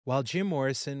While Jim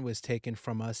Morrison was taken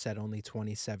from us at only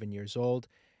 27 years old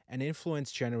and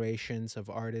influenced generations of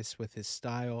artists with his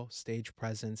style, stage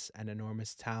presence, and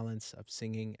enormous talents of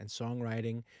singing and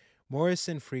songwriting,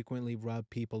 Morrison frequently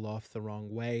rubbed people off the wrong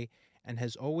way and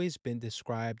has always been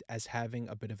described as having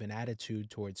a bit of an attitude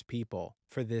towards people.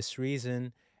 For this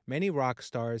reason, many rock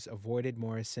stars avoided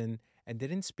Morrison and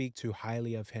didn't speak too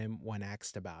highly of him when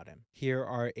asked about him. Here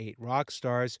are 8 rock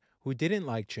stars who didn't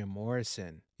like Jim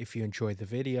Morrison. If you enjoyed the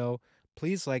video,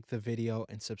 please like the video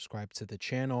and subscribe to the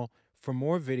channel for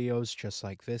more videos just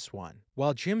like this one.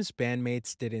 While Jim's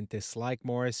bandmates didn't dislike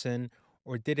Morrison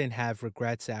or didn't have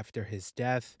regrets after his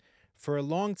death, for a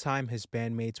long time his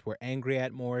bandmates were angry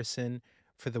at Morrison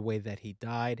for the way that he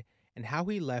died and how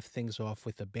he left things off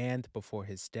with the band before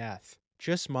his death.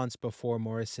 Just months before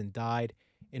Morrison died,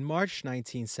 in March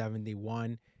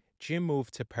 1971, Jim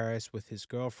moved to Paris with his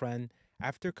girlfriend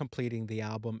after completing the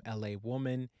album LA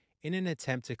Woman in an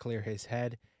attempt to clear his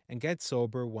head and get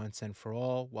sober once and for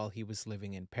all while he was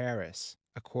living in Paris.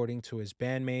 According to his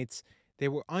bandmates, they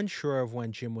were unsure of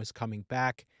when Jim was coming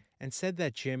back and said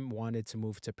that Jim wanted to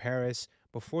move to Paris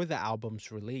before the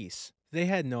album's release. They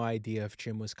had no idea if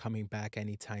Jim was coming back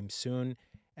anytime soon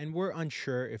and were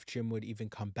unsure if Jim would even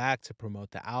come back to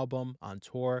promote the album on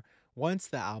tour once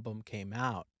the album came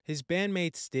out. His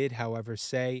bandmates did, however,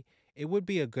 say it would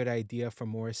be a good idea for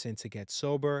Morrison to get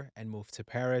sober and move to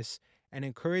Paris, and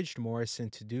encouraged Morrison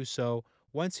to do so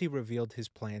once he revealed his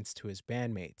plans to his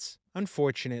bandmates.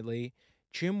 Unfortunately,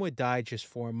 Jim would die just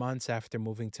 4 months after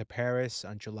moving to Paris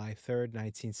on July 3rd,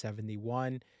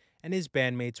 1971, and his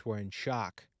bandmates were in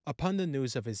shock. Upon the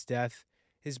news of his death,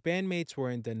 his bandmates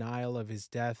were in denial of his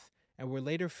death and were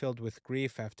later filled with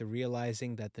grief after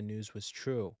realizing that the news was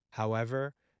true.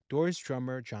 However, Doors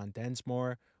drummer John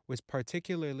Densmore was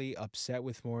particularly upset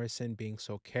with Morrison being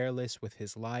so careless with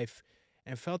his life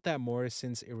and felt that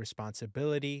Morrison's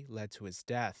irresponsibility led to his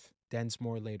death.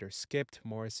 Densmore later skipped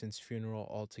Morrison's funeral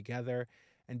altogether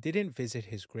and didn't visit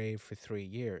his grave for 3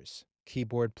 years.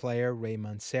 Keyboard player Ray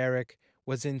Manzarek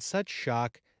was in such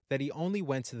shock that he only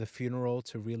went to the funeral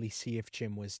to really see if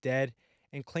Jim was dead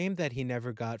and claimed that he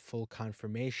never got full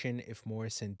confirmation if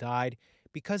Morrison died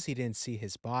because he didn't see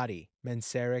his body.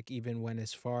 Manzarek even went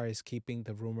as far as keeping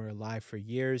the rumor alive for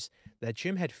years that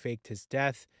Jim had faked his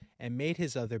death and made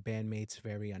his other bandmates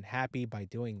very unhappy by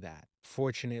doing that.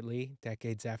 Fortunately,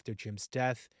 decades after Jim's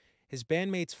death, his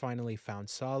bandmates finally found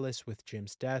solace with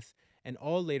Jim's death and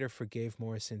all later forgave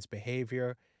Morrison's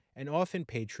behavior and often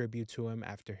paid tribute to him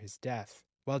after his death.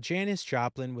 While Janis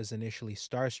Joplin was initially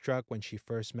starstruck when she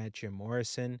first met Jim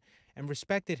Morrison and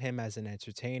respected him as an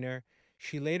entertainer,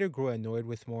 she later grew annoyed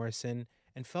with Morrison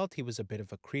and felt he was a bit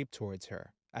of a creep towards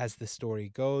her. As the story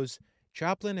goes,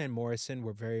 Joplin and Morrison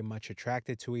were very much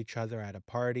attracted to each other at a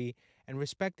party and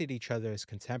respected each other as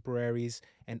contemporaries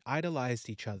and idolized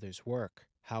each other's work.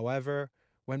 However,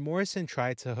 when Morrison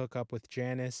tried to hook up with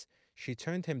Janis, she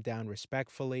turned him down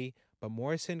respectfully, but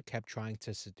Morrison kept trying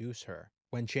to seduce her.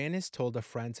 When Janis told a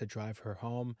friend to drive her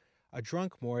home, a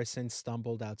drunk Morrison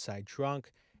stumbled outside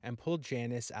drunk and pulled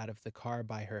Janis out of the car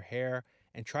by her hair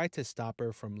and tried to stop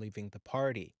her from leaving the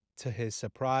party. To his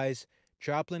surprise,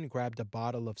 Joplin grabbed a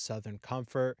bottle of Southern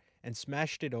Comfort and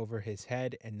smashed it over his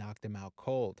head and knocked him out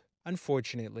cold.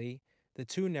 Unfortunately, the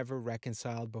two never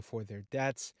reconciled before their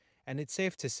deaths, and it's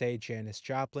safe to say Janis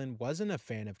Joplin wasn't a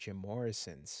fan of Jim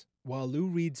Morrison's. While Lou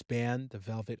Reed's band, the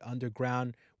Velvet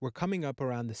Underground, were coming up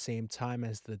around the same time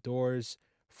as the Doors,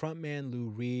 frontman Lou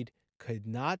Reed could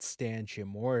not stand Jim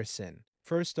Morrison.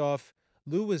 First off,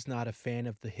 Lou was not a fan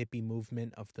of the hippie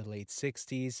movement of the late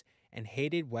 60s and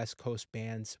hated West Coast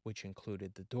bands, which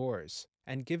included the Doors.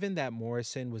 And given that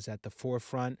Morrison was at the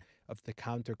forefront of the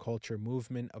counterculture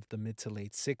movement of the mid to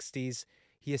late 60s,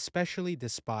 he especially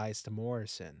despised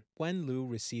Morrison. When Lou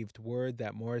received word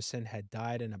that Morrison had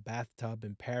died in a bathtub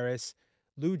in Paris,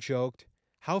 Lou joked,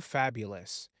 "How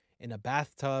fabulous! In a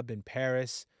bathtub in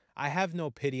Paris, I have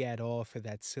no pity at all for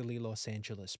that silly Los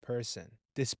Angeles person."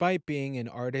 Despite being an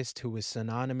artist who was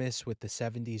synonymous with the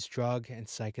 70s drug and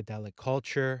psychedelic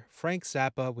culture, Frank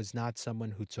Zappa was not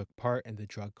someone who took part in the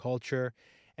drug culture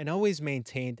and always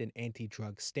maintained an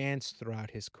anti-drug stance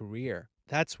throughout his career.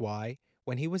 That's why,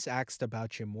 when he was asked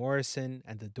about Jim Morrison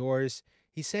and the Doors,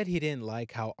 he said he didn't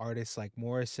like how artists like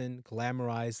Morrison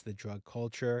glamorized the drug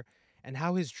culture and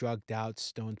how his drugged-out,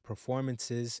 stoned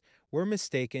performances were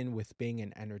mistaken with being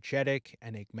an energetic,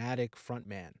 enigmatic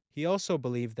frontman. He also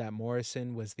believed that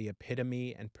Morrison was the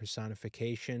epitome and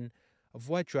personification of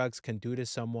what drugs can do to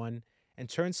someone and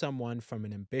turn someone from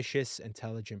an ambitious,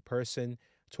 intelligent person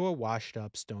to a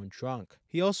washed-up, stoned drunk.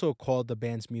 He also called the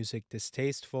band's music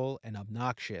distasteful and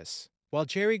obnoxious. While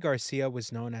Jerry Garcia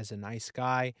was known as a nice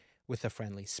guy with a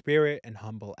friendly spirit and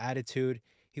humble attitude,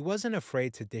 he wasn't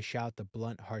afraid to dish out the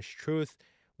blunt, harsh truth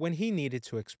when he needed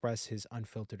to express his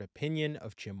unfiltered opinion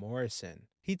of Jim Morrison.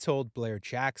 He told Blair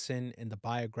Jackson in the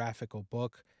biographical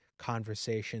book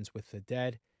Conversations with the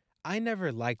Dead, "I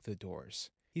never liked the Doors."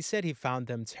 He said he found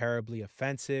them terribly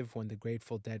offensive when the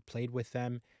Grateful Dead played with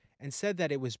them, and said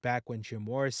that it was back when Jim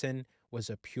Morrison was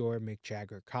a pure Mick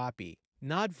Jagger copy.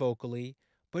 Not vocally,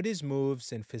 but his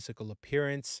moves and physical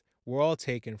appearance were all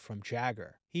taken from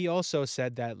Jagger. He also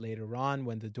said that later on,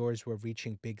 when the Doors were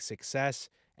reaching big success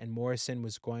and Morrison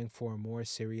was going for a more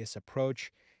serious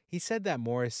approach, he said that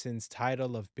Morrison's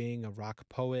title of being a rock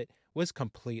poet was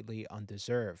completely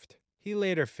undeserved. He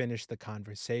later finished the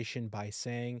conversation by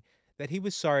saying that he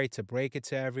was sorry to break it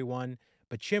to everyone,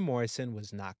 but Jim Morrison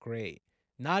was not great,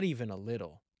 not even a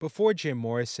little. Before Jim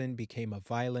Morrison became a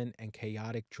violent and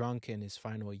chaotic drunk in his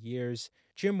final years,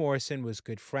 Jim Morrison was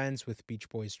good friends with Beach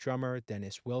Boys drummer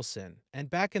Dennis Wilson. And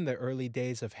back in the early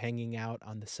days of hanging out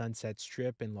on the Sunset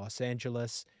Strip in Los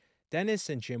Angeles, Dennis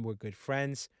and Jim were good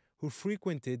friends who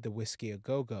frequented the Whiskey A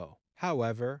Go Go.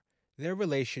 However, their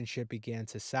relationship began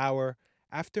to sour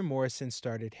after Morrison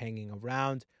started hanging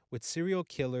around with serial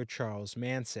killer Charles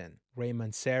Manson.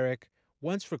 Raymond Sarek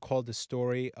once recalled the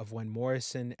story of when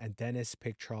Morrison and Dennis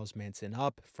picked Charles Manson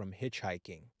up from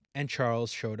hitchhiking. And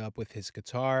Charles showed up with his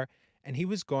guitar, and he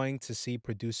was going to see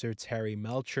producer Terry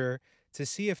Melcher to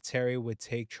see if Terry would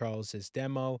take Charles's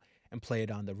demo and play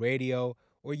it on the radio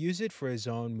or use it for his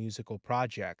own musical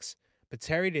projects. But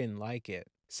Terry didn't like it.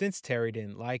 Since Terry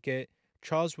didn't like it,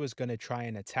 Charles was going to try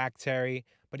and attack Terry,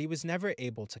 but he was never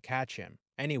able to catch him.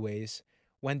 Anyways,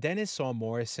 when Dennis saw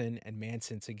Morrison and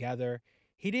Manson together,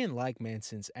 he didn't like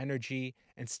Manson's energy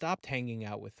and stopped hanging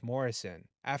out with Morrison.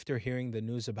 After hearing the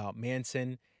news about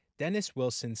Manson, Dennis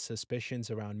Wilson's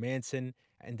suspicions around Manson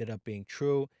ended up being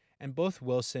true, and both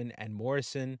Wilson and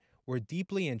Morrison were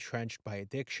deeply entrenched by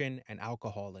addiction and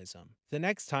alcoholism. The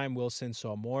next time Wilson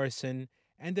saw Morrison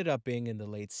ended up being in the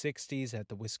late 60s at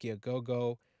the Whiskey A Go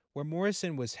Go, where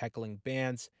Morrison was heckling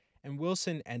bands, and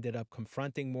Wilson ended up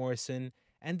confronting Morrison,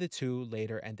 and the two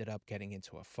later ended up getting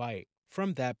into a fight.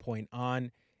 From that point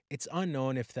on, it's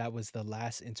unknown if that was the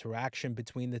last interaction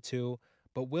between the two,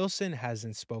 but Wilson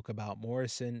hasn't spoke about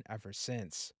Morrison ever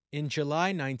since. In July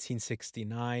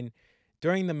 1969,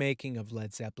 during the making of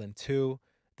Led Zeppelin II,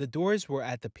 the Doors were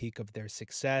at the peak of their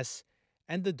success,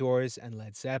 and the Doors and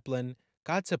Led Zeppelin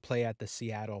got to play at the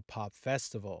Seattle Pop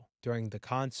Festival. During the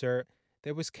concert,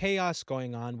 there was chaos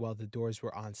going on while the Doors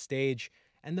were on stage,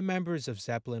 and the members of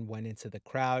Zeppelin went into the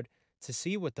crowd to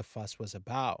see what the fuss was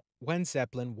about. When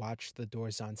Zeppelin watched the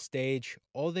Doors on stage,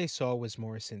 all they saw was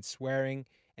Morrison swearing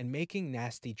and making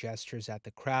nasty gestures at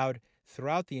the crowd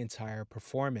throughout the entire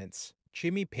performance.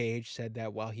 Jimmy Page said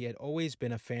that while he had always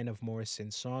been a fan of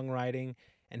Morrison's songwriting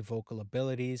and vocal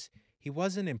abilities, he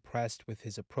wasn't impressed with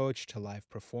his approach to live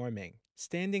performing.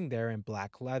 Standing there in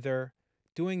black leather,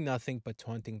 doing nothing but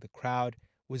taunting the crowd,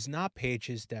 was not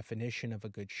Page's definition of a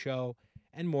good show,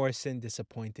 and Morrison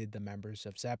disappointed the members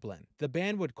of Zeppelin. The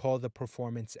band would call the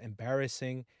performance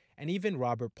embarrassing, and even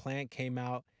Robert Plant came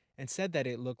out and said that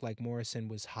it looked like Morrison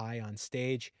was high on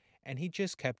stage, and he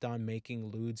just kept on making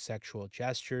lewd sexual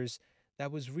gestures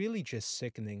that was really just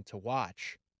sickening to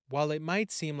watch. While it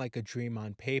might seem like a dream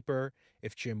on paper,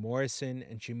 if Jim Morrison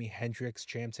and Jimi Hendrix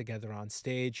jammed together on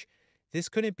stage, this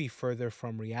couldn't be further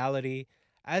from reality,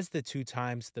 as the two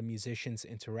times the musicians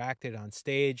interacted on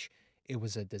stage, it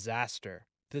was a disaster.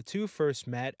 The two first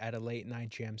met at a late night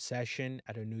jam session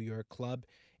at a New York club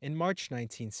in March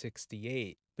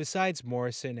 1968. Besides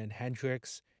Morrison and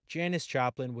Hendrix, Janis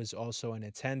Joplin was also in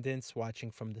attendance,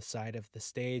 watching from the side of the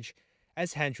stage,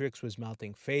 as Hendrix was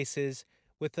melting faces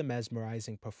with a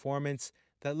mesmerizing performance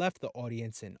that left the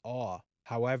audience in awe.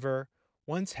 However,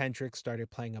 once Hendrix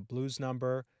started playing a blues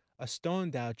number, a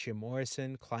stoned out Jim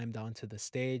Morrison climbed onto the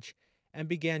stage and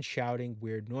began shouting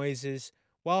weird noises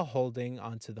while holding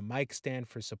onto the mic stand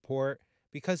for support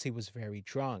because he was very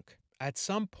drunk. At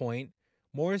some point,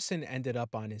 Morrison ended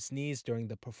up on his knees during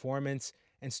the performance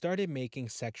and started making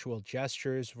sexual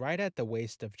gestures right at the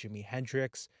waist of Jimi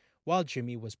Hendrix while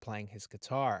Jimmy was playing his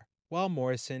guitar. While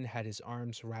Morrison had his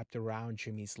arms wrapped around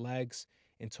Jimmy's legs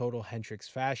in total Hendrix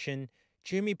fashion,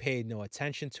 Jimmy paid no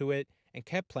attention to it and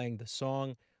kept playing the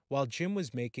song while Jim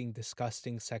was making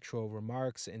disgusting sexual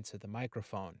remarks into the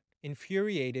microphone.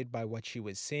 Infuriated by what she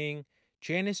was seeing,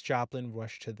 Janis Joplin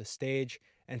rushed to the stage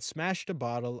and smashed a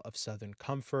bottle of Southern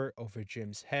Comfort over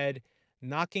Jim's head,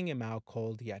 knocking him out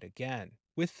cold yet again.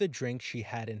 With the drink she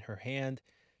had in her hand,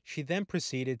 she then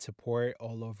proceeded to pour it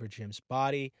all over Jim's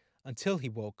body until he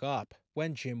woke up.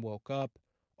 When Jim woke up,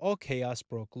 all chaos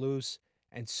broke loose,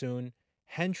 and soon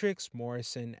Hendrix,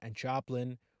 Morrison, and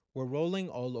Joplin were rolling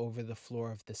all over the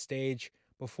floor of the stage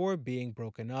before being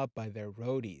broken up by their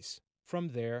roadies. From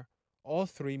there, all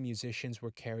three musicians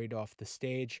were carried off the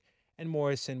stage, and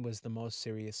Morrison was the most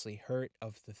seriously hurt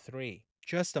of the three.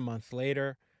 Just a month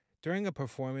later, during a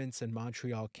performance in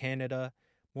Montreal, Canada,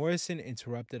 Morrison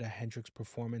interrupted a Hendrix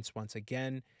performance once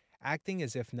again, acting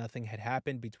as if nothing had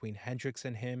happened between Hendrix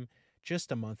and him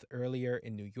just a month earlier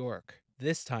in New York.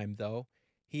 This time, though,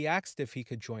 he asked if he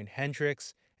could join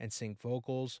Hendrix and sing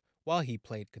vocals while he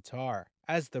played guitar.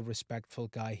 As the respectful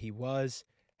guy he was,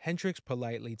 Hendrix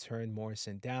politely turned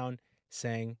Morrison down,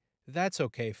 saying, "That's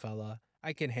okay, fella.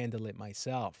 I can handle it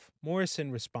myself." Morrison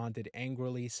responded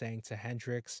angrily, saying to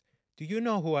Hendrix, "Do you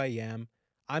know who I am?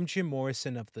 I'm Jim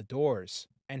Morrison of The Doors."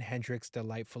 And Hendrix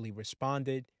delightfully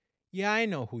responded, "Yeah, I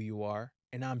know who you are,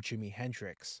 and I'm Jimi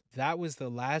Hendrix." That was the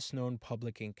last known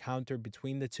public encounter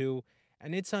between the two,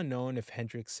 and it's unknown if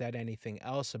Hendrix said anything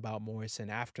else about Morrison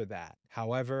after that.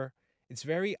 However, it's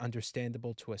very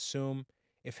understandable to assume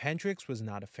if Hendrix was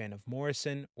not a fan of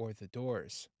Morrison or The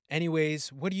Doors.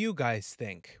 Anyways, what do you guys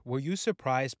think? Were you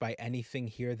surprised by anything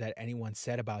here that anyone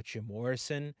said about Jim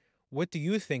Morrison? What do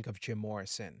you think of Jim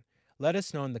Morrison? Let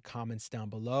us know in the comments down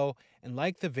below, and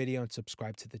like the video and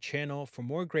subscribe to the channel for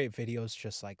more great videos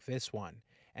just like this one.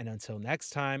 And until next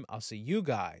time, I'll see you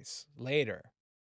guys later.